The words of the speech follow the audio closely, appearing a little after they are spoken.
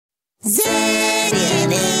Zed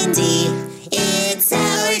and Indy, it's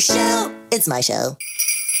our show. It's my show.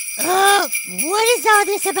 What is all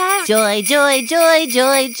this about? Joy, joy, joy,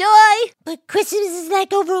 joy, joy. But Christmas is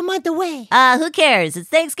like over a month away. Who cares? It's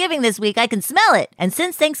Thanksgiving this week. I can smell it. And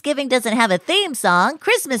since Thanksgiving doesn't have a theme song,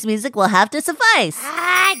 Christmas music will have to suffice.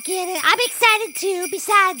 I get it. I'm excited too.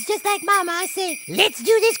 Besides, just like Mama, I say, let's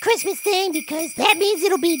do this Christmas thing because that means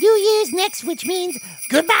it'll be New Year's next, which means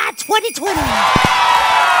goodbye 2020.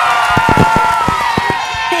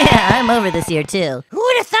 Yeah, I'm over this year too. Who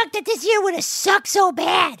would have thought that this year would have sucked so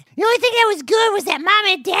bad? The only thing that was good was that Mama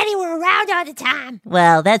and Daddy were around all the time.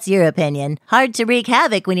 Well, that's your opinion. Hard to wreak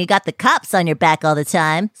havoc when you got the cops on your back all the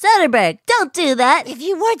time. Soderbergh, don't do that. If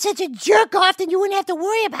you weren't such a jerk-off, then you wouldn't have to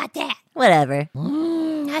worry about that. Whatever.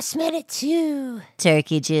 I smell it too.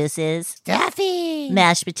 Turkey juices. Stuffing.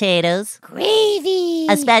 Mashed potatoes. Gravy.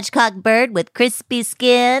 A spatchcock bird with crispy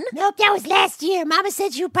skin. Nope, that was last year. Mama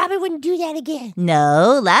said she probably wouldn't do that again.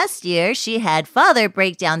 No, last year she had Father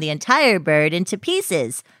break down the entire bird into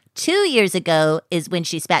pieces. 2 years ago is when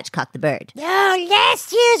she spatchcocked the bird. No,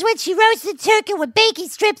 last year's when she roasted turkey with bacon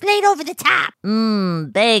strips laid over the top.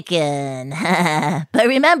 Bacon. But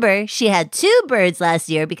remember, she had 2 birds last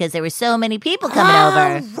year because there were so many people coming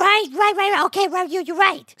over. Right. Okay, well, you're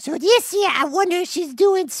right. So this year, I wonder if she's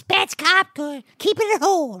doing spatchcock or keeping it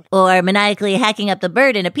whole. Or maniacally hacking up the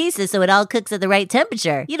bird into pieces so it all cooks at the right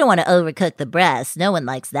temperature. You don't want to overcook the breast. No one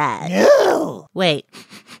likes that. No. Wait.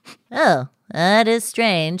 Oh. That is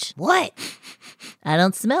strange. What? I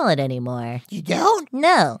don't smell it anymore. You don't?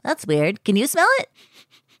 No, that's weird. Can you smell it?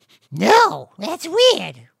 No, that's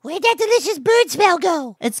weird. Where'd that delicious bird smell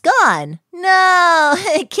go? It's gone. No,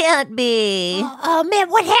 it can't be. Oh, man,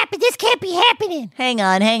 what happened? This can't be happening. Hang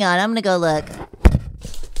on. I'm gonna go look.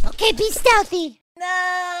 Okay, be stealthy.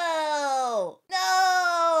 No.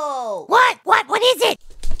 What is it?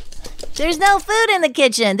 There's no food in the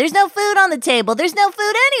kitchen. There's no food on the table. There's no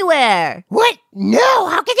food anywhere. What? No,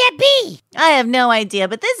 how could that be? I have no idea,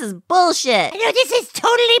 but this is bullshit. I know, this is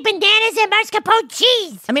totally bananas and mascarpone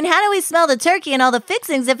cheese. I mean, how do we smell the turkey and all the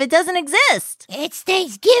fixings if it doesn't exist? It's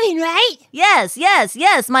Thanksgiving, right? Yes.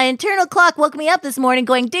 My internal clock woke me up this morning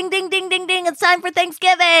going ding, ding, ding, ding, ding. It's time for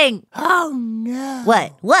Thanksgiving. Oh, no.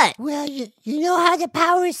 What? Well, you know how the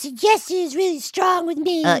power of suggestion is really strong with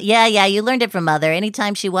me. Yeah, you learned it from Mother.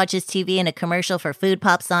 Anytime she watches TV and a commercial for food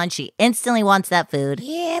pops on, she instantly wants that food.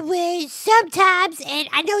 Yeah, well, sometimes, and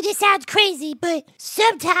I know this sounds crazy, but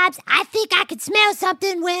sometimes I think I could smell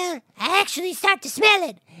something, well, I actually start to smell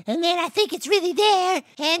it. And then I think it's really there,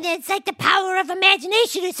 and it's like the power of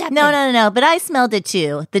imagination or something. No, but I smelled it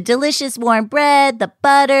too. The delicious warm bread, the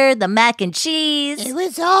butter, the mac and cheese. It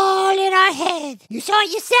was all in our head. You saw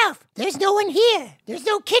it yourself. There's no one here. There's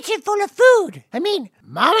no kitchen full of food. I mean,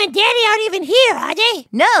 Mom and Daddy aren't even here, are they?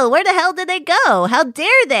 No, where the hell did they go? How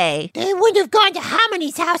dare they? They wouldn't have gone to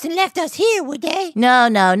Harmony's house and left us here, would they? No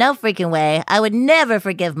freaking way. I would never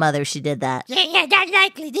forgive Mother if she did that. Yeah, not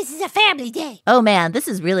likely. This is a family day. Oh man, this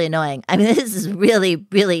is really annoying. I mean, this is really,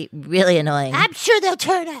 really, really annoying. I'm sure they'll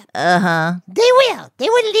turn up. Uh-huh. They will. They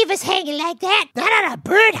wouldn't leave us hanging like that. Not on a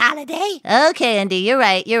bird holiday. Okay, Andy, you're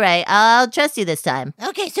right. I'll trust you this time.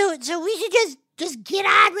 Okay, so we should just get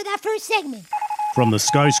on with our first segment. From the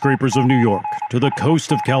skyscrapers of New York to the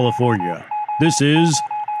coast of California, this is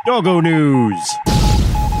Doggo News.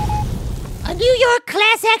 A New York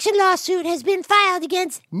class action lawsuit has been filed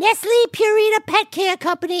against Nestle Purina Pet Care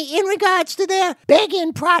Company in regards to their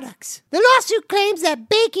bacon products. The lawsuit claims that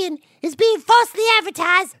bacon is being falsely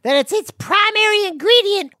advertised that it's its primary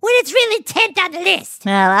ingredient when it's really 10th on the list.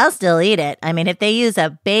 Well, I'll still eat it. I mean, if they use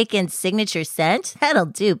a bacon signature scent, that'll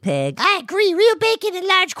do, pig. I agree. Real bacon in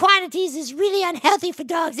large quantities is really unhealthy for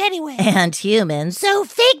dogs anyway. And humans. So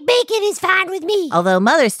fake bacon is fine with me. Although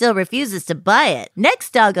Mother still refuses to buy it. Next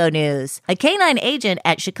doggo news. A canine agent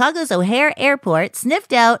at Chicago's O'Hare Airport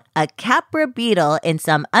sniffed out a Capra beetle in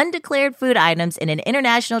some undeclared food items in an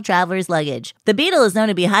international traveler's luggage. The beetle is known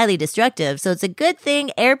to be highly destructive, so it's a good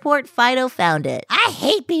thing Airport Fido found it. I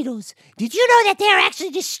hate beetles. Did you know that they're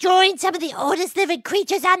actually destroying some of the oldest living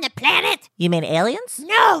creatures on the planet? You mean aliens?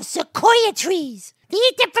 No, sequoia trees. They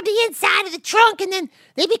eat them from the inside of the trunk, and then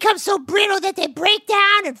they become so brittle that they break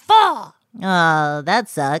down and fall. Oh, that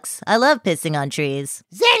sucks. I love pissing on trees.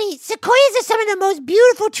 Zeddy, sequoias are some of the most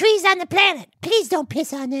beautiful trees on the planet. Please don't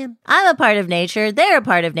piss on them. I'm a part of nature. They're a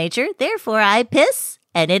part of nature. Therefore, I piss,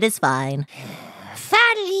 and it is fine.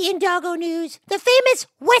 finally, in doggo news, the famous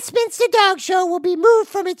Westminster Dog Show will be moved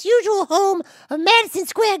from its usual home of Madison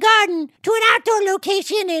Square Garden to an outdoor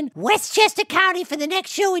location in Westchester County for the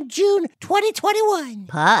next show in June 2021.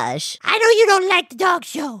 Posh. I know you don't like the dog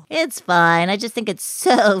show. It's fine. I just think it's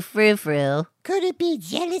so frou-frou. Could it be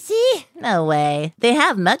jealousy? No way. They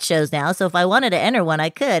have mutt shows now, so if I wanted to enter one,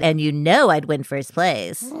 I could. And you know I'd win first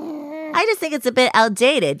place. I just think it's a bit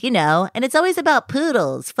outdated, and it's always about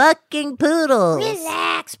poodles. Fucking poodles.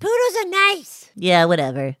 Relax. Poodles are nice. Yeah,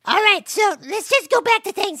 whatever. All right, so let's just go back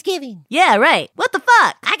to Thanksgiving. Yeah, right. What the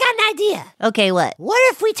fuck? I got an idea. Okay, what? What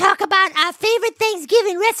if we talk about our favorite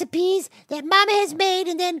Thanksgiving recipes that Mama has made,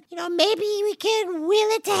 and then, maybe we can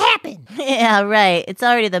will it to happen? Yeah, right. It's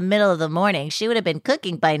already the middle of the morning. She would have been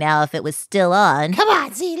cooking by now if it was still on. Come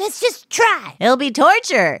on, Z, let's just try. It'll be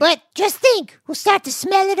torture. But just think, we'll start to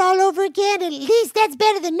smell it all over again. At least that's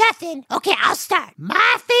better than nothing. Okay, I'll start.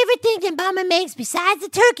 My favorite thing that Mama makes, besides the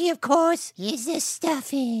turkey, of course, is the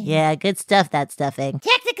stuffing. Yeah, good stuff, that stuffing.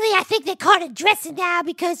 Technically, I think they call it dressing now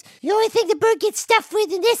because the only thing the bird gets stuffed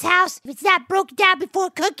with in this house, if it's not broken down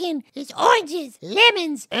before cooking, is oranges,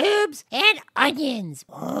 lemons, herbs, and onions.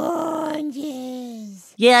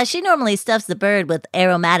 Oranges. Yeah, she normally stuffs the bird with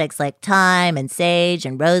aromatics like thyme and sage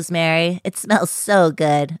and rosemary. It smells so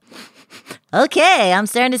good. Okay, I'm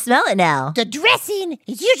starting to smell it now. The dressing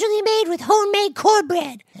is usually made with homemade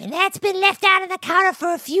cornbread, and that's been left out on the counter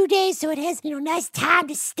for a few days so it has, nice time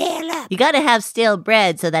to stale up. You gotta have stale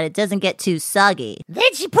bread so that it doesn't get too soggy.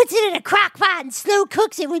 Then she puts it in a crock pot and slow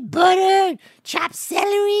cooks it with butter, chopped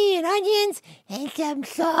celery and onions, and some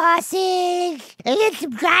sausage, and then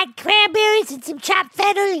some dried cranberries and some chopped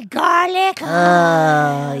fennel and garlic.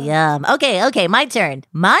 Oh, yum. Okay, my turn.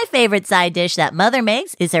 My favorite side dish that Mother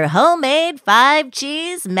makes is her homemade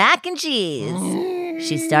 5-cheese mac and cheese.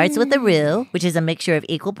 She starts with the roux, which is a mixture of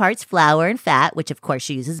equal parts flour and fat, which of course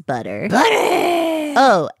she uses butter.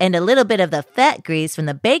 Oh, and a little bit of the fat grease from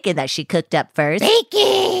the bacon that she cooked up first.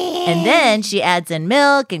 Bacon! And then she adds in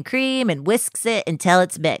milk and cream and whisks it until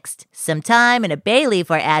it's mixed. Some thyme and a bay leaf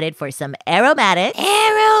are added for some aromatics.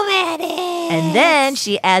 And then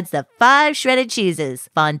she adds the 5 shredded cheeses: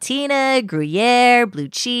 Fontina, Gruyere, blue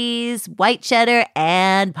cheese, white cheddar,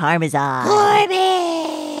 and Parmesan. Gourmet!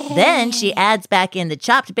 Then she adds back in the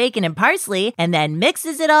chopped bacon and parsley and then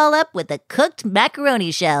mixes it all up with the cooked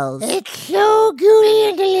macaroni shells. It's so gooey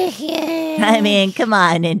and delicious. I mean, come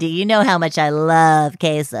on, Indy. You know how much I love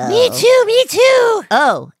queso. Me too.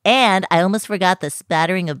 Oh, and I almost forgot the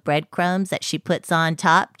spattering of breadcrumbs that she puts on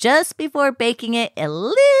top just before baking it a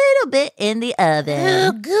little bit in the oven.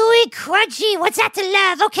 Oh, gooey, crunchy. What's that to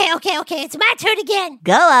love? Okay. It's my turn again.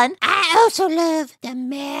 Go on. I also love the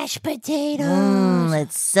mashed potatoes.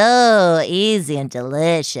 It's so easy and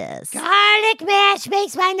delicious. Garlic mash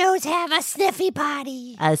makes my nose have a sniffy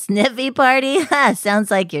party. A sniffy party? Sounds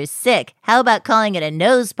like you're sick. How about calling it a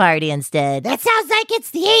nose party instead? That sounds like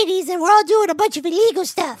it's the 80s and we're all doing a bunch of illegal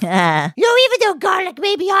stuff. Even though garlic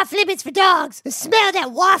may be off limits for dogs, the smell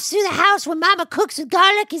that wafts through the house when Mama cooks with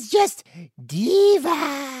garlic is just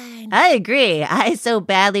divine. I agree. I so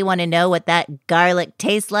badly want to know what that garlic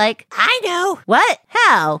tastes like. I know. What?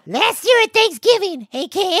 How? Last year at Thanksgiving,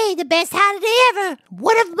 a.k.a. the best holiday ever,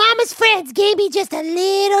 one of Mama's friends gave me just a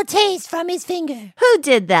little taste from his finger. Who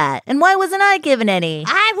did that? And why wasn't I given any?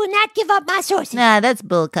 I will not give up my sources. Nah, that's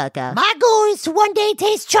bull caca. My goal is to one day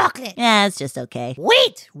taste chocolate. Yeah, it's just okay.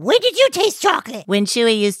 Wait, when did you taste chocolate? When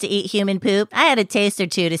Chewy used to eat human poop, I had a taste or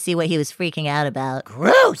two to see what he was freaking out about.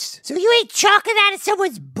 Gross. So you ate chocolate out of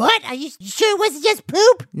someone's butt? Are you sure it wasn't just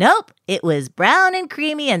poop? Nope. It was brown and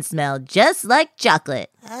creamy and smelled just like chocolate.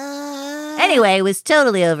 Anyway, it was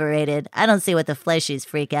totally overrated. I don't see what the fleshies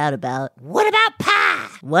freak out about. What about pie?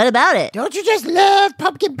 What about it? Don't you just love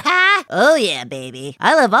pumpkin pie? Oh yeah, baby.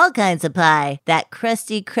 I love all kinds of pie. That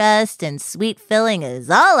crusty crust and sweet filling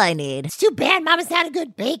is all I need. It's too bad Mama's not a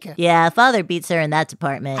good baker. Yeah, Father beats her in that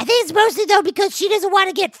department. I think it's mostly though because she doesn't want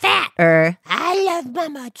to get fat. I love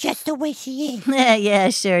Mama just the way she is. Yeah,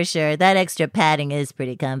 sure. That extra padding is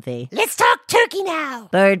pretty comfy. Let's talk turkey now.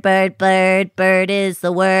 Bird. Bird is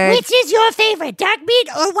the word. Which is your favorite, dark meat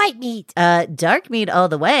or white meat? Dark meat all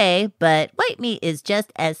the way, but white meat is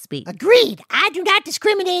just as sweet. Agreed. I do not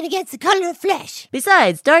discriminate against the color of flesh.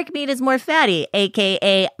 Besides, dark meat is more fatty,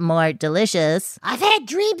 aka more delicious. I've had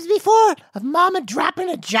dreams before of Mama dropping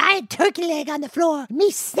a giant turkey leg on the floor, and me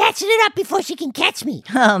snatching it up before she can catch me.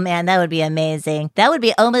 Oh man, that would be amazing. That would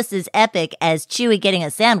be almost as epic as Chewy getting a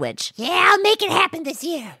sandwich. Yeah, I'll make it happen this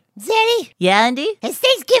year. Zeddy? Yeah, Andy? Has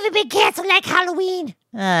Thanksgiving been canceled like Halloween?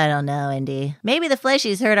 I don't know, Indy. Maybe the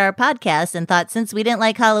fleshies heard our podcast and thought since we didn't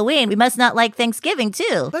like Halloween, we must not like Thanksgiving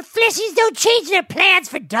too. But fleshies don't change their plans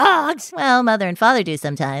for dogs. Well, mother and father do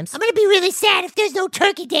sometimes. I'm gonna be really sad if there's no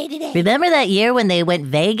turkey day today. Remember that year when they went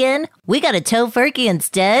vegan? We got a tofurkey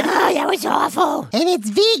instead. Oh, that was awful. And it's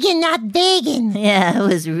vegan, not vegan. Yeah, it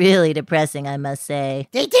was really depressing, I must say.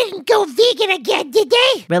 They didn't go vegan again, did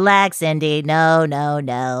they? Relax, Indy. No.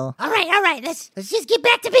 All right. Let's just get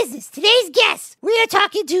back to business. Today's guest, we are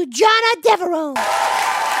talking to Johnna Devereaux.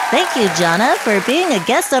 Thank you, Johnna, for being a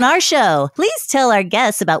guest on our show. Please tell our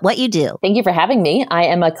guests about what you do. Thank you for having me. I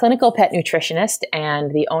am a clinical pet nutritionist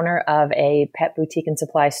and the owner of a pet boutique and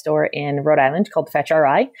supply store in Rhode Island called Fetch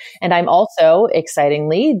RI. And I'm also,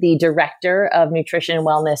 excitingly, the director of nutrition and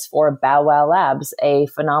wellness for Bow Wow Labs, a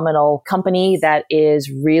phenomenal company that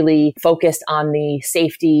is really focused on the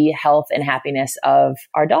safety, health, and happiness of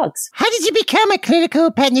our dogs. How did you become a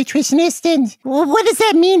clinical pet nutritionist, and what does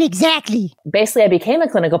that mean exactly? Basically, I became a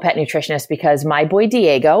clinical pet nutritionist because my boy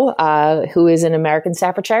Diego, who is an American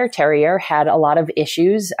Staffordshire Terrier, had a lot of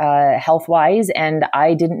issues health-wise, and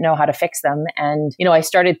I didn't know how to fix them. And, I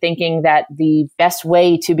started thinking that the best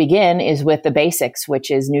way to begin is with the basics, which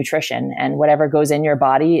is nutrition. And whatever goes in your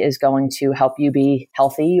body is going to help you be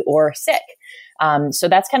healthy or sick. So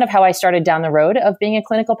that's kind of how I started down the road of being a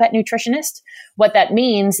clinical pet nutritionist. What that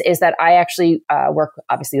means is that I actually work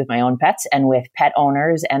obviously with my own pets and with pet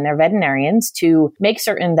owners and their veterinarians to make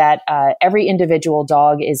certain that every individual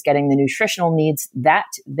dog is getting the nutritional needs that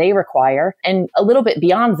they require. And a little bit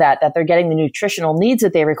beyond that they're getting the nutritional needs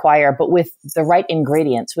that they require, but with the right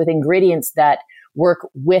ingredients, with ingredients that work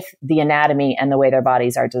with the anatomy and the way their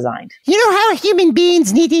bodies are designed. You know how human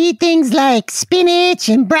beings need to eat things like spinach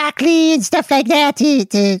and broccoli and stuff like that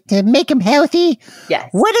to make them healthy? Yes.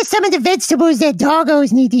 What are some of the vegetables that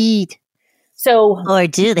doggos need to eat? So, or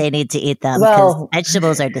do they need to eat them? Well,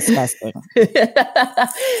 vegetables are disgusting.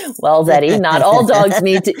 Well, Zeddy, not all dogs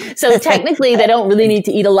need to. So technically, they don't really need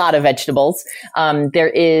to eat a lot of vegetables. There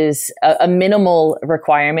is a minimal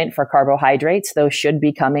requirement for carbohydrates. Those should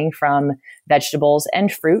be coming from vegetables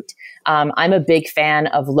and fruit. I'm a big fan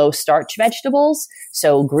of low starch vegetables.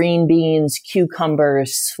 So green beans,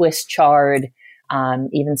 cucumbers, Swiss chard,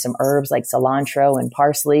 even some herbs like cilantro and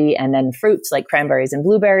parsley, and then fruits like cranberries and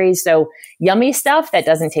blueberries. So yummy stuff that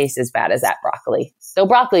doesn't taste as bad as that broccoli. So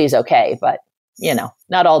broccoli is okay, but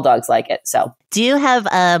not all dogs like it. So do you have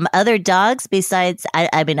other dogs besides,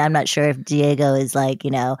 I mean, I'm not sure if Diego is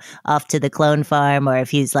off to the clone farm or if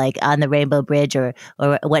he's on the Rainbow Bridge or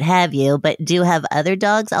what have you, but do you have other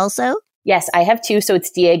dogs also? Yes, I have two. So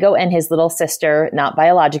it's Diego and his little sister, not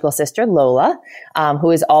biological sister, Lola,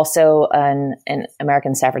 who is also an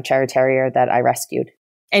American Staffordshire Terrier that I rescued.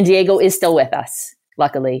 And Diego is still with us.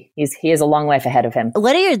 Luckily, he has a long life ahead of him.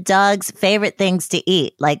 What are your dog's favorite things to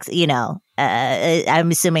eat? I'm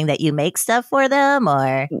assuming that you make stuff for them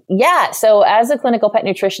or? Yeah. So as a clinical pet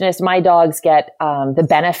nutritionist, my dogs get the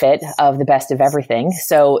benefit of the best of everything.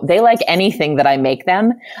 So they like anything that I make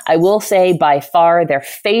them. I will say by far their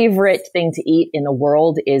favorite thing to eat in the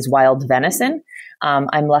world is wild venison.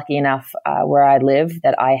 I'm lucky enough where I live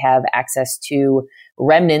that I have access to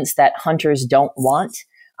remnants that hunters don't want.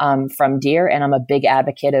 From deer, and I'm a big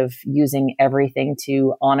advocate of using everything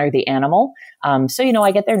to honor the animal. So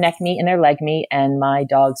I get their neck meat and their leg meat, and my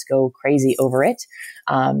dogs go crazy over it.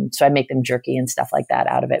 So I make them jerky and stuff like that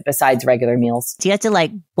out of it, besides regular meals. Do you have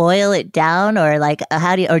to boil it down, or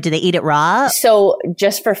or do they eat it raw? So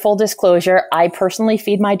just for full disclosure, I personally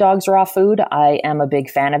feed my dogs raw food. I am a big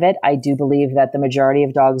fan of it. I do believe that the majority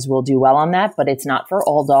of dogs will do well on that, but it's not for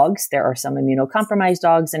all dogs. There are some immunocompromised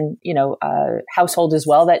dogs and, household as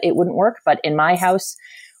well that it wouldn't work. But in my house,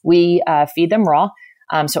 we feed them raw.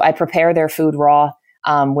 So I prepare their food raw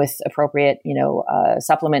with appropriate,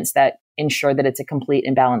 supplements that ensure that it's a complete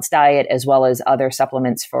and balanced diet, as well as other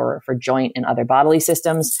supplements for joint and other bodily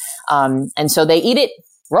systems. And so they eat it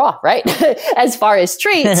raw, right? As far as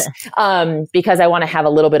treats, because I want to have a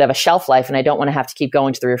little bit of a shelf life and I don't want to have to keep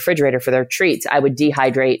going to the refrigerator for their treats. I would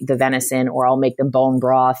dehydrate the venison, or I'll make them bone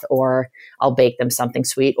broth, or I'll bake them something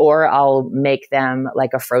sweet, or I'll make them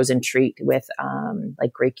like a frozen treat with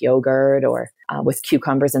like Greek yogurt or with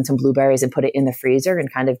cucumbers and some blueberries and put it in the freezer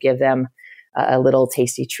and kind of give them a little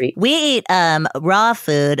tasty treat. We eat raw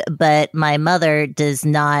food, but my mother does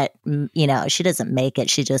not, she doesn't make it.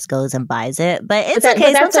 She just goes and buys it. But it's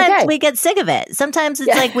okay. But sometimes we get sick of it. Sometimes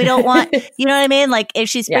it's like we don't want, you know what I mean? Like if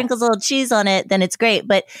she sprinkles a little cheese on it, then it's great.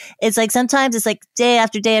 But it's like sometimes it's like day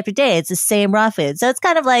after day after day, it's the same raw food. So it's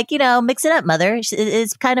kind of like, mix it up, mother.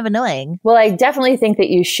 It's kind of annoying. Well, I definitely think that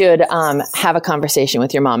you should have a conversation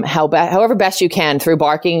with your mom, however best you can, through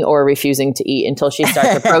barking or refusing to eat until she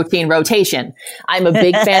starts a protein rotation. I'm a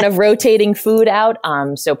big fan of rotating food out.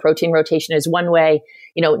 So protein rotation is one way.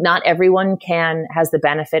 Not everyone has the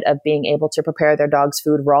benefit of being able to prepare their dog's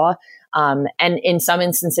food raw. And in some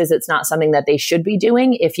instances, it's not something that they should be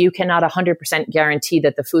doing. If you cannot 100% guarantee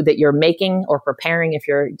that the food that you're making or preparing, if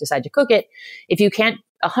you decide to cook it, if you can't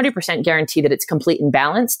 100% guarantee that it's complete and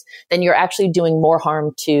balanced, then you're actually doing more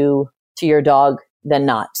harm to your dog than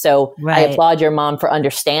not. So I applaud your mom for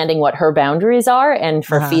understanding what her boundaries are and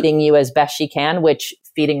for feeding you as best she can, which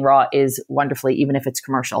feeding raw is wonderfully, even if it's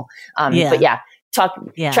commercial. But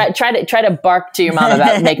try to bark to your mom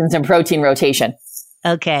about making some protein rotation.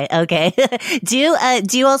 Okay. Do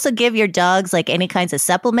you also give your dogs like any kinds of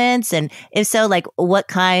supplements? And if so, like what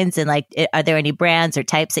kinds, and like, are there any brands or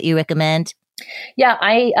types that you recommend? Yeah,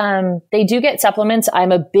 they do get supplements.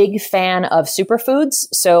 I'm a big fan of superfoods.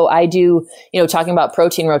 So I do, talking about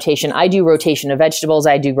protein rotation, I do rotation of vegetables.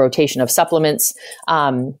 I do rotation of supplements.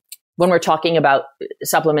 When we're talking about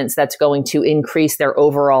supplements, that's going to increase their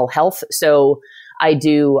overall health. So I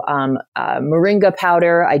do moringa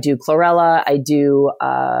powder. I do chlorella. I do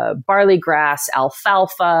barley grass,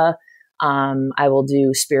 alfalfa. I will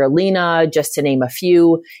do spirulina, just to name a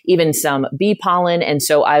few, even some bee pollen. And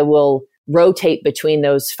so I will rotate between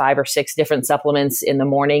those 5 or 6 different supplements in the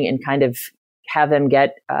morning and kind of have them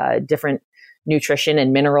get different nutrition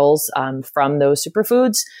and minerals from those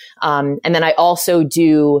superfoods. And then I also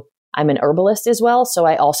I'm an herbalist as well. So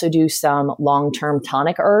I also do some long-term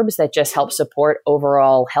tonic herbs that just help support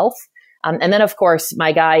overall health. And then, of course,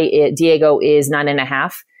 my guy, Diego, is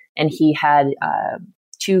 9.5, and he had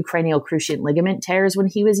 2 cranial cruciate ligament tears when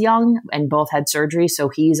he was young, and both had surgery. So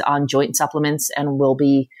he's on joint supplements and will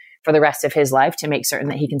be for the rest of his life to make certain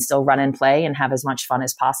that he can still run and play and have as much fun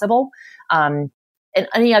as possible. And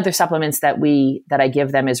any other supplements that I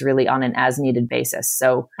give them is really on an as needed basis.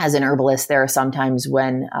 So as an herbalist, there are sometimes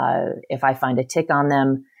when, if I find a tick on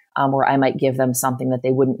them, where I might give them something that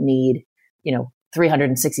they wouldn't need,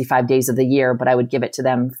 365 days of the year, but I would give it to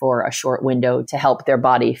them for a short window to help their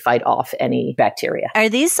body fight off any bacteria. Are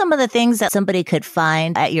these some of the things that somebody could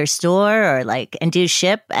find at your store or and do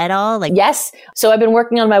ship at all? Yes. So I've been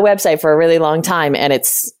working on my website for a really long time, and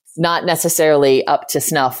it's not necessarily up to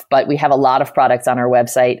snuff, but we have a lot of products on our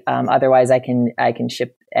website. Otherwise I can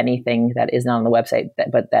ship anything that is not on the website,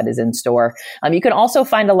 but that is in store. You can also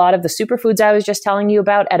find a lot of the superfoods I was just telling you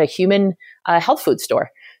about at a human health food store.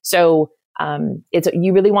 So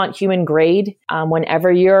you really want human grade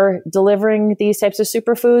whenever you're delivering these types of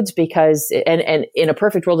superfoods, because and in a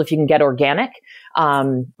perfect world, if you can get organic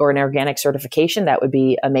or an organic certification, that would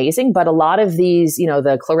be amazing. But a lot of these,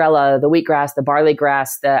 the chlorella, the wheatgrass, the barley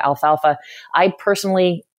grass, the alfalfa, I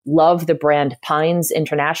personally love the brand Pines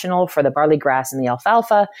International for the barley grass and the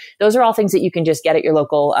alfalfa. Those are all things that you can just get at your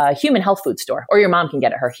local human health food store, or your mom can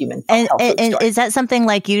get at her human health food store. And is that something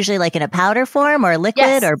like usually like in a powder form or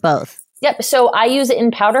liquid or both? Yep. So I use it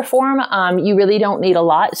in powder form. You really don't need a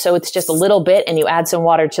lot. So it's just a little bit, and you add some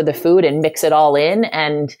water to the food and mix it all in.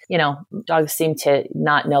 And, dogs seem to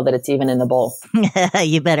not know that it's even in the bowl.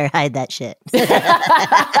 You better hide that shit.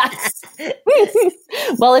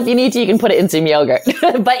 Well, if you need to, you can put it in some yogurt.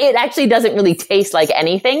 But it actually doesn't really taste like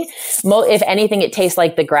anything. If anything, it tastes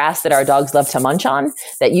like the grass that our dogs love to munch on,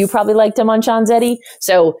 that you probably like to munch on, Zeddy.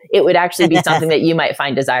 So it would actually be something that you might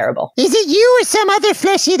find desirable. Is it you or some other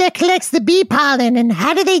fleshy that collects the bee pollen, and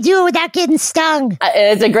how do they do it without getting stung?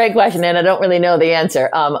 It's a great question, and I don't really know the answer.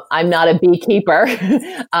 I'm not a beekeeper.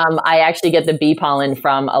 I actually get the bee pollen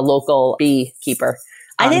from a local beekeeper.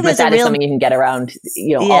 I think but that is something you can get around,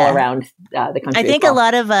 all around the country. I think a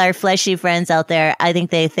lot of our fleshy friends out there, I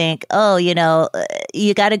think they think,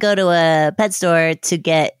 you got to go to a pet store to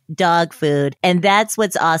get dog food. And that's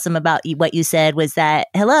what's awesome about what you said was that,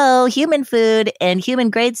 human food and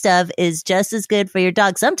human grade stuff is just as good for your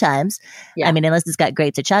dog sometimes. Yeah. I mean, unless it's got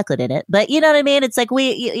grapes or chocolate in it. But you know what I mean? It's like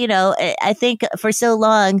I think for so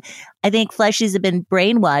long, I think fleshies have been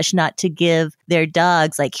brainwashed not to give their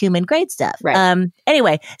dogs like human grade stuff. Right.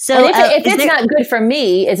 Anyway, so if it's not good for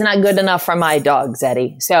me, it's not good enough for my dog,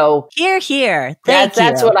 Zeddy. So here.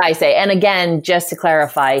 That's what I say. And again, just to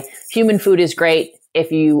clarify, human food is great.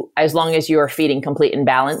 as long as you are feeding complete and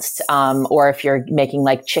balanced, or if you're making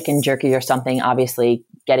like chicken jerky or something, obviously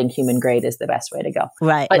getting human grade is the best way to go.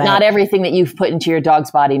 Right. But not everything that you've put into your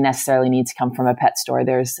dog's body necessarily needs to come from a pet store.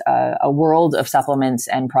 There's a world of supplements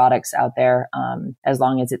and products out there, as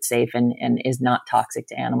long as it's safe and is not toxic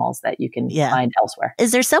to animals, that you can find elsewhere.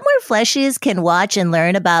 Is there somewhere fleshies can watch and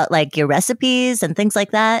learn about like your recipes and things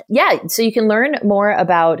like that? Yeah. So you can learn more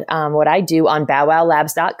about what I do on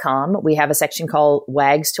bowwowlabs.com. We have a section called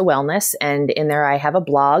Wags to Wellness. And in there, I have a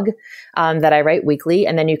blog that I write weekly.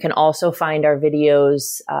 And then you can also find our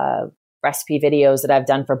videos, recipe videos that I've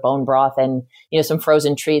done for bone broth and, some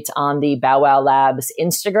frozen treats on the Bow Wow Labs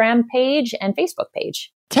Instagram page and Facebook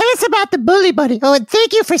page. Tell us about the Bully Buddy. Oh, and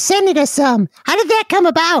thank you for sending us some. How did that come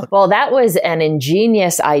about? Well, that was an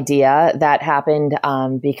ingenious idea that happened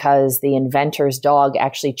because the inventor's dog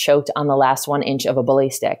actually choked on the last 1 inch of a bully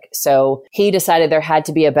stick. So he decided there had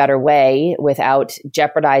to be a better way without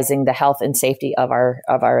jeopardizing the health and safety of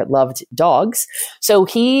our loved dogs. So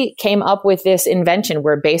he came up with this invention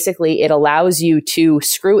where basically it allows you to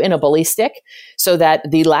screw in a bully stick so that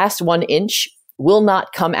the last 1 inch will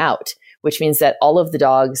not come out, which means that all of the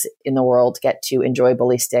dogs in the world get to enjoy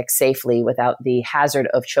bully sticks safely without the hazard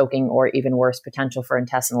of choking or even worse, potential for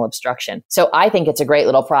intestinal obstruction. So I think it's a great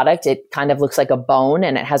little product. It kind of looks like a bone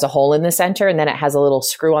and it has a hole in the center and then it has a little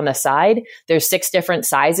screw on the side. There's 6 different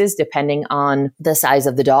sizes depending on the size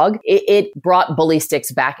of the dog. It brought bully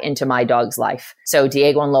sticks back into my dog's life. So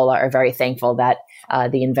Diego and Lola are very thankful that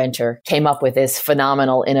the inventor came up with this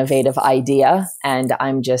phenomenal, innovative idea. And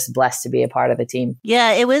I'm just blessed to be a part of the team.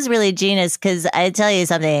 Yeah, it was really genius because I tell you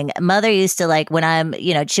something, Mother used to like when I'm,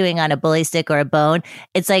 chewing on a bully stick or a bone,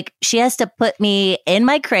 it's like she has to put me in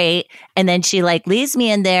my crate and then she like leaves me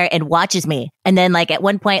in there and watches me. And then like at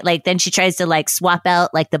one point, like then she tries to like swap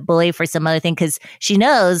out like the bully for some other thing because she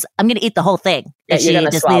knows I'm going to eat the whole thing. Yeah, she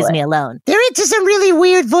just leaves me alone. They're into some really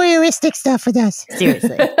weird voyeuristic stuff with us.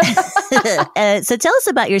 Seriously. So tell us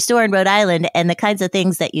about your store in Rhode Island and the kinds of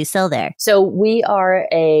things that you sell there. So we are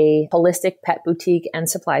a holistic pet boutique and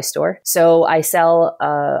supply store. So I sell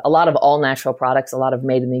a lot of all natural products, a lot of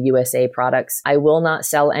made in the USA products. I will not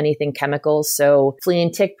sell anything chemicals. So flea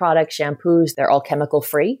and tick products, shampoos, they're all chemical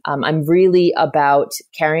free. I'm really about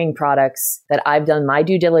carrying products that I've done my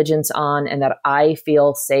due diligence on and that I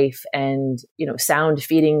feel safe and, sound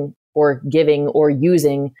feeding or giving or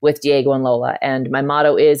using with Diego and Lola. And my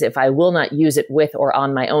motto is, if I will not use it with or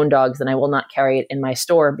on my own dogs, then I will not carry it in my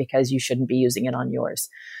store because you shouldn't be using it on yours.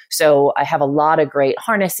 So I have a lot of great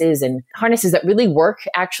harnesses and harnesses that really work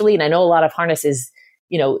actually. And I know a lot of harnesses,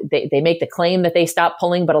 they make the claim that they stop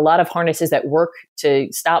pulling, but a lot of harnesses that work to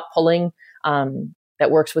stop pulling, that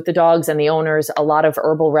works with the dogs and the owners, a lot of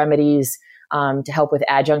herbal remedies, to help with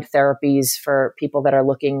adjunct therapies for people that are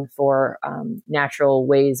looking for natural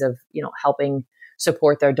ways of, helping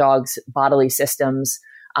support their dogs' bodily systems.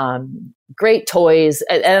 Great toys,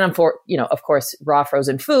 and for of course, raw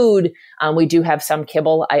frozen food. We do have some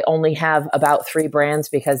kibble. I only have about 3 brands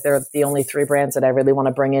because they're the only 3 brands that I really want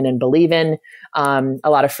to bring in and believe in. A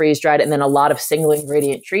lot of freeze dried, and then a lot of single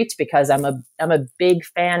ingredient treats because I'm a big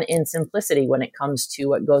fan in simplicity when it comes to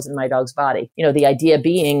what goes in my dog's body. The idea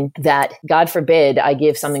being that God forbid I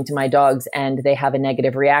give something to my dogs and they have a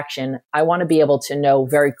negative reaction. I want to be able to know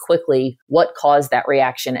very quickly what caused that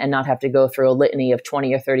reaction and not have to go through a litany of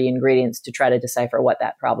 20 or 30 ingredients to try to decipher what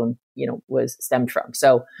that problem, was stemmed from.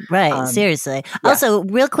 So, right. Seriously. Yeah. Also,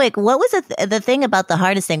 real quick, what was the thing about the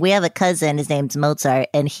hardest thing? We have a cousin, his name's Mozart,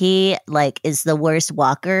 and he is the worst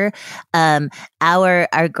walker. Our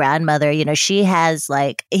grandmother, she has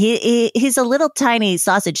he's a little tiny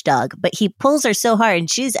sausage dog, but he pulls her so hard and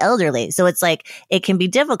she's elderly. So it's it can be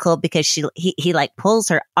difficult because he pulls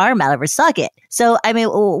her arm out of her socket. So, I mean,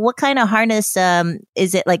 what kind of harness,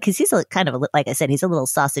 is it cause he's kind of, like I said, he's a little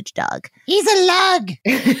sausage dog. He's a lug.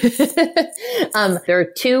 There are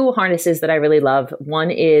 2 harnesses that I really love. One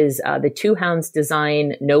is the 2 Hounds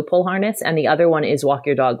Design no pull harness, and the other one is Walk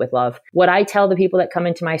Your Dog with Love. What I tell the people that come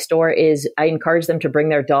into my store is I encourage them to bring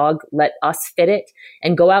their dog, let us fit it,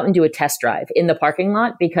 and go out and do a test drive in the parking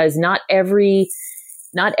lot because not every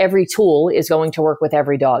tool is going to work with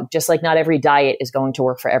every dog, just like not every diet is going to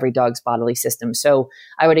work for every dog's bodily system. So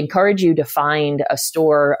I would encourage you to find a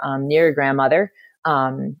store near your grandmother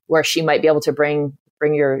where she might be able to bring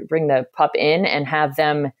the pup in and have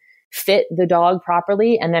them fit the dog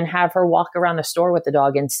properly and then have her walk around the store with the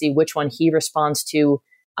dog and see which one he responds to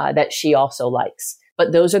that she also likes.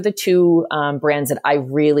 But those are the 2 brands that I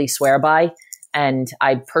really swear by. And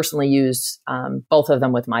I personally use both of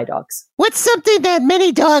them with my dogs. What's something that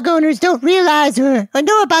many dog owners don't realize or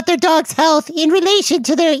know about their dog's health in relation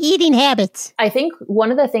to their eating habits? I think one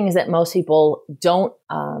of the things that most people don't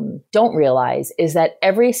realize is that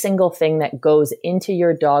every single thing that goes into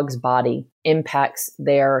your dog's body impacts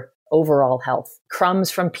their overall health.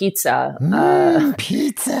 Crumbs from pizza,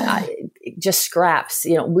 just scraps.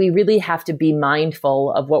 We really have to be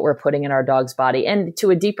mindful of what we're putting in our dog's body, and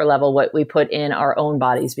to a deeper level, what we put in our own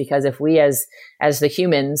bodies. Because if we as the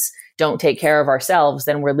humans don't take care of ourselves,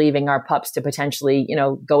 then we're leaving our pups to potentially,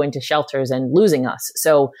 go into shelters and losing us.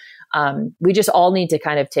 So we just all need to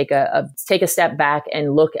kind of take a step back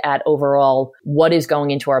and look at overall what is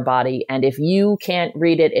going into our body. And if you can't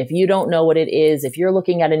read it, if you don't know what it is, if you're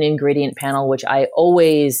looking at an ingredient panel, which I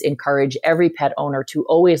always encourage every pet owner to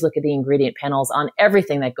always look at the ingredient panels on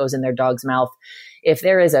everything that goes in their dog's mouth. If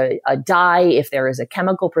there is a dye, if there is a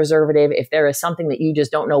chemical preservative, if there is something that you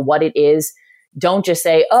just don't know what it is, don't just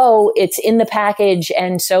say, oh, it's in the package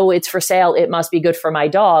and so it's for sale, it must be good for my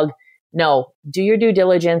dog. No, do your due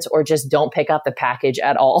diligence, or just don't pick up the package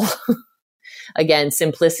at all. Again,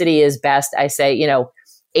 simplicity is best. I say,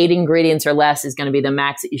 8 ingredients or less is going to be the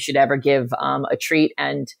max that you should ever give a treat.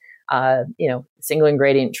 And, single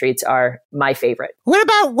ingredient treats are my favorite. What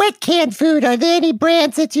about wet canned food? Are there any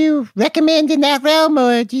brands that you recommend in that realm,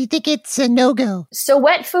 or do you think it's a no-go? So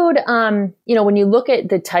wet food, when you look at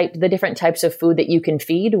the different types of food that you can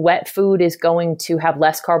feed, wet food is going to have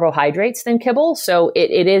less carbohydrates than kibble. So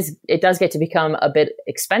it does get to become a bit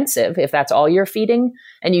expensive if that's all you're feeding.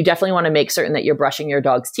 And you definitely want to make certain that you're brushing your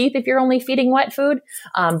dog's teeth if you're only feeding wet food.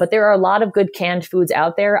 But there are a lot of good canned foods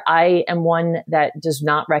out there. I am one that does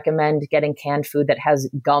not recommend getting canned food that has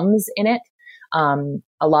gums in it.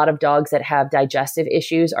 A lot of dogs that have digestive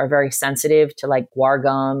issues are very sensitive to like guar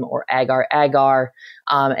gum or agar.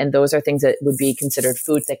 And those are things that would be considered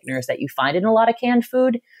food thickeners that you find in a lot of canned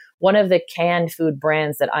food. One of the canned food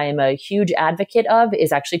brands that I am a huge advocate of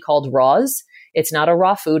is actually called Rawz. It's not a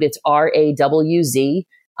raw food. It's RAWZ.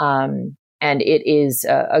 And it is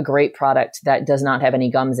a great product that does not have any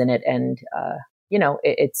gums in it. And,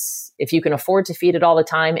 it's, if you can afford to feed it all the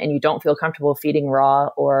time and you don't feel comfortable feeding raw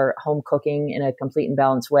or home cooking in a complete and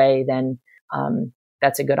balanced way, then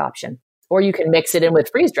that's a good option. Or you can mix it in with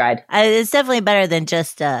freeze-dried. It's definitely better than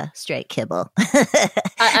just straight kibble.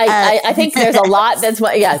 I think there's a lot. That's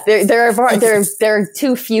what. Yeah, there are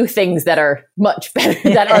too few things that are much better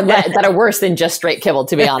that are worse than just straight kibble.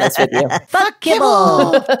 To be honest with you, fuck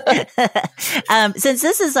kibble. Since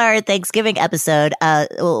this is our Thanksgiving episode,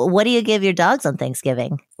 what do you give your dogs on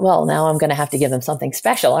Thanksgiving? Well, now I'm going to have to give them something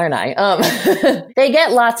special, aren't I? They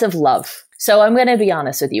get lots of love. So I'm going to be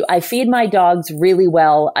honest with you. I feed my dogs really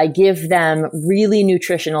well. I give them really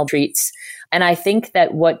nutritional treats. And I think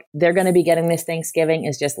that what they're going to be getting this Thanksgiving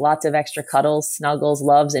is just lots of extra cuddles, snuggles,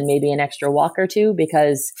 loves, and maybe an extra walk or two,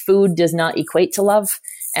 because food does not equate to love.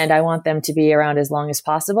 And I want them to be around as long as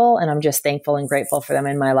possible. And I'm just thankful and grateful for them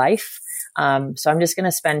in my life. So I'm just going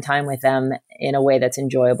to spend time with them in a way that's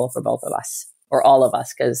enjoyable for both of us. Or all of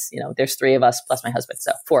us, because, there's 3 of us plus my husband,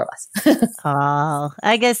 so 4 of us. Oh,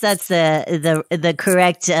 I guess that's the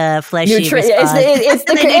correct fleshy response. It's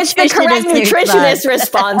the correct nutritionist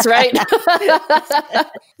response, right?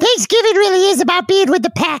 Thanksgiving really is about being with the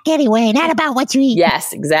pack anyway, not about what you eat.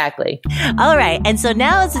 Yes, exactly. All right, and so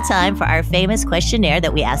now is the time for our famous questionnaire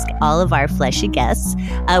that we ask all of our fleshy guests.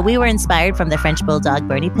 We were inspired from the French bulldog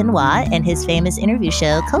Bernie Pinois and his famous interview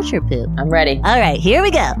show, Culture Poo. I'm ready. All right, here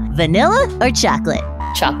we go. Vanilla or chocolate?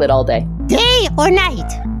 Chocolate all day. Day or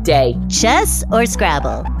night? Day. Chess or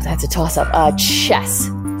Scrabble? That's a toss-up.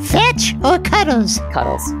 Chess. Fetch or Cuddles?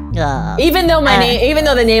 Cuddles. Oh. Even though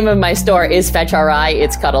the name of my store is Fetch RI,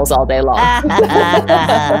 it's Cuddles all day long.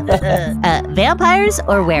 Vampires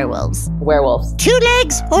or werewolves? Werewolves. 2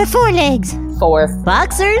 legs or 4 legs? 4.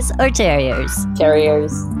 Boxers or terriers?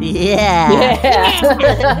 Terriers. Yeah.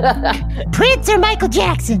 Prince or Michael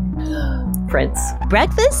Jackson? Prince.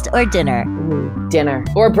 Breakfast or dinner? Dinner.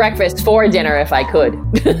 Or breakfast for dinner if I could.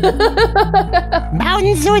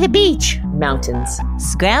 Mountains or the beach? Mountains.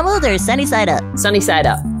 Scrambled or sunny side up? Sunny side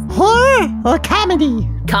up. Horror or comedy?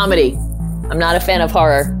 Comedy. I'm not a fan of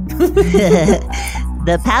horror.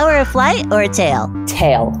 The power of flight or a tail?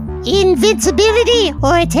 Tail. Invincibility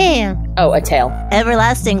or a tail? Oh, a tail.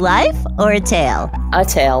 Everlasting life or a tail? A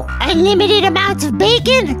tail. Unlimited amounts of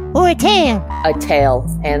bacon or a tail? A tail,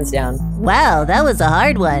 hands down. Wow, that was a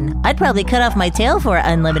hard one. I'd probably cut off my tail for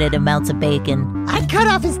unlimited amounts of bacon. I'd cut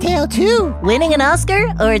off his tail too. Winning an Oscar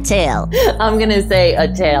or a tail? I'm gonna say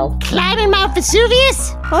a tail. Climbing Mount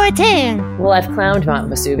Vesuvius or a tail? Well, I've climbed Mount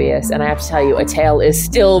Vesuvius, and I have to tell you, a tail is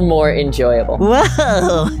still more enjoyable.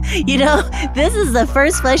 Whoa! You know, this is the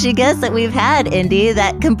first fleshy guest that we've had, Indy,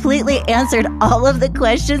 that completely answered all of the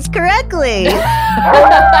questions correctly. Way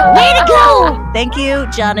to go! Thank you,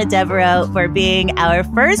 Johnna Devereaux, for being our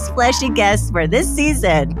first fleshy guest for this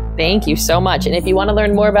season. Thank you so much. And if you want to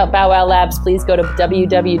learn more about Bow Wow Labs, please go to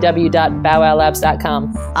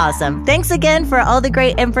www.bowwowlabs.com. Awesome. Thanks again for all the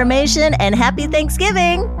great information, and happy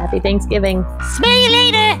Thanksgiving. Happy Thanksgiving. Smell you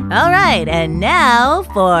later. All right, and now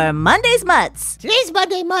for Monday's Mutts. Today's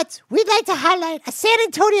Monday Mutts, we'd like to highlight a San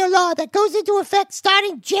Antonio law that goes into effect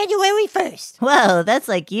starting January 1st. Whoa, that's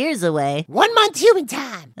like years away. 1 month human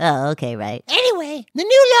time. Oh, okay, right. Anyway, the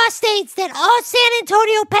new law states that all San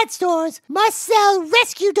Antonio pet stores must sell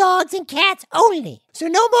rescue dogs and cats only. So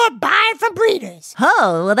no more buying from breeders.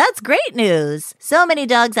 Oh, well, that's great news. So many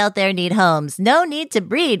dogs out there need homes. No need to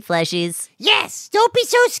breed, fleshies. Yes, don't be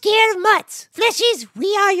so scared of mutts. Fleshies,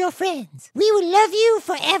 we are your friends. We will love you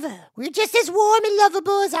forever. We're just as warm and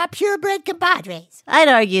lovable as our purebred compadres. I'd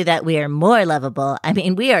argue that we are more lovable. I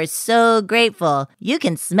mean, we are so grateful. You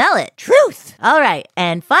can smell it. Truth. All right,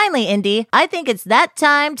 and finally, Indy, I think it's that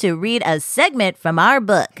time to read a segment from our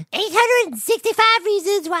book. 865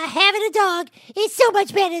 reasons why having a dog is so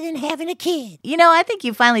much better than having a kid. You know, I think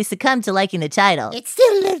you finally succumbed to liking the title. It's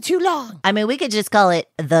still a little too long. I mean, we could just call it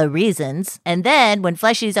The Reasons. And then when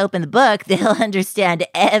fleshies open the book, they'll understand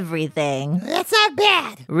everything. That's not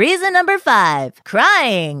bad. Reason number 5,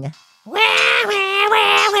 crying. Wah, wah,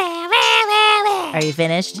 wah, wah, wah, wah, wah. Are you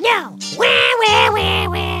finished? No. Wah, wah, wah,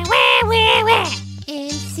 wah, wah, wah, wah.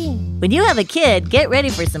 And scene. When you have a kid, get ready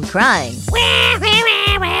for some crying. Wah, wah,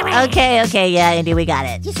 wah, wah, wah. Okay, yeah, Indy, we got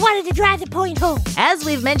it. Just wanted to drive the point home. As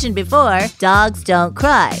we've mentioned before, dogs don't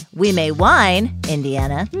cry. We may whine,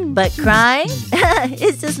 Indiana, but crying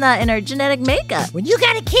is just not in our genetic makeup. When you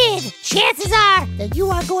got a kid, chances are that you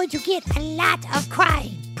are going to get a lot of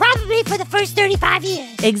crying. Probably for the first 35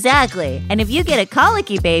 years. Exactly. And if you get a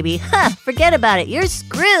colicky baby, forget about it. You're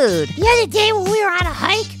screwed. The other day when we were on a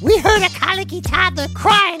hike, we heard a colicky toddler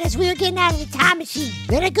crying as we were getting out of the time machine.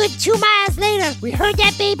 Then a good 2 miles later, we heard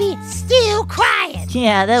that baby still crying.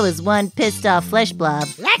 Yeah, that was one pissed off flesh blob.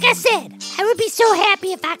 Like I said, I would be so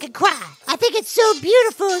happy if I could cry. I think it's so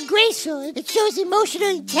beautiful and graceful. It shows emotional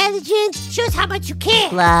intelligence, shows how much you care.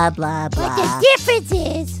 Blah, blah, blah. But the difference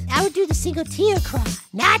is, I would do the single tear cry.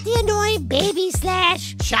 Not the annoying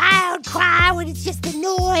baby/child cry when it's just the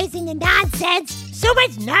noise and the nonsense. So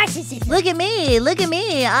much narcissism. Look at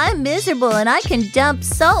me. I'm miserable and I can dump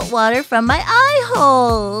salt water from my eye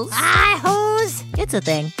holes. Eye holes? It's a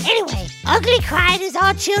thing. Anyway, ugly crying is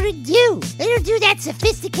all children do. They don't do that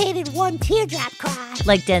sophisticated one teardrop cry.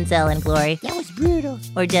 Like Denzel in Glory. That was brutal.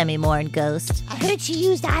 Or Demi Moore in Ghost. I heard she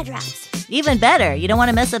used eye drops. Even better, you don't want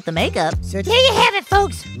to mess up the makeup. So there you have it,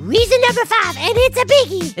 folks. Reason number 5, and it's a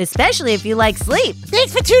biggie. Especially if you like sleep.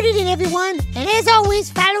 Thanks for tuning in, everyone. And as always,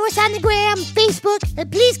 follow us on the gram, Facebook, and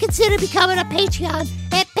please consider becoming a Patreon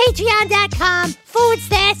at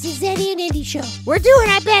patreon.com/The Zeddy and Indy Show. We're doing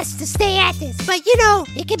our best to stay at this, but you know,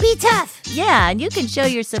 it can be tough. Yeah, and you can show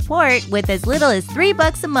your support with as little as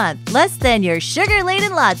 $3 a month, less than your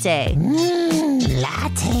sugar-laden latte.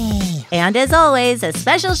 Latte. And as always, a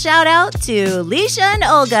special shout out to Leisha and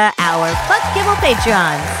Olga, our Fuck Kibble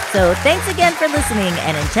patrons. So thanks again for listening,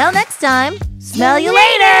 and until next time, smell you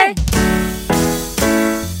later!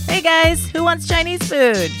 Hey guys, who wants Chinese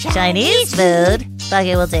food? Chinese food? Fuck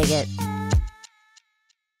it, we'll take it.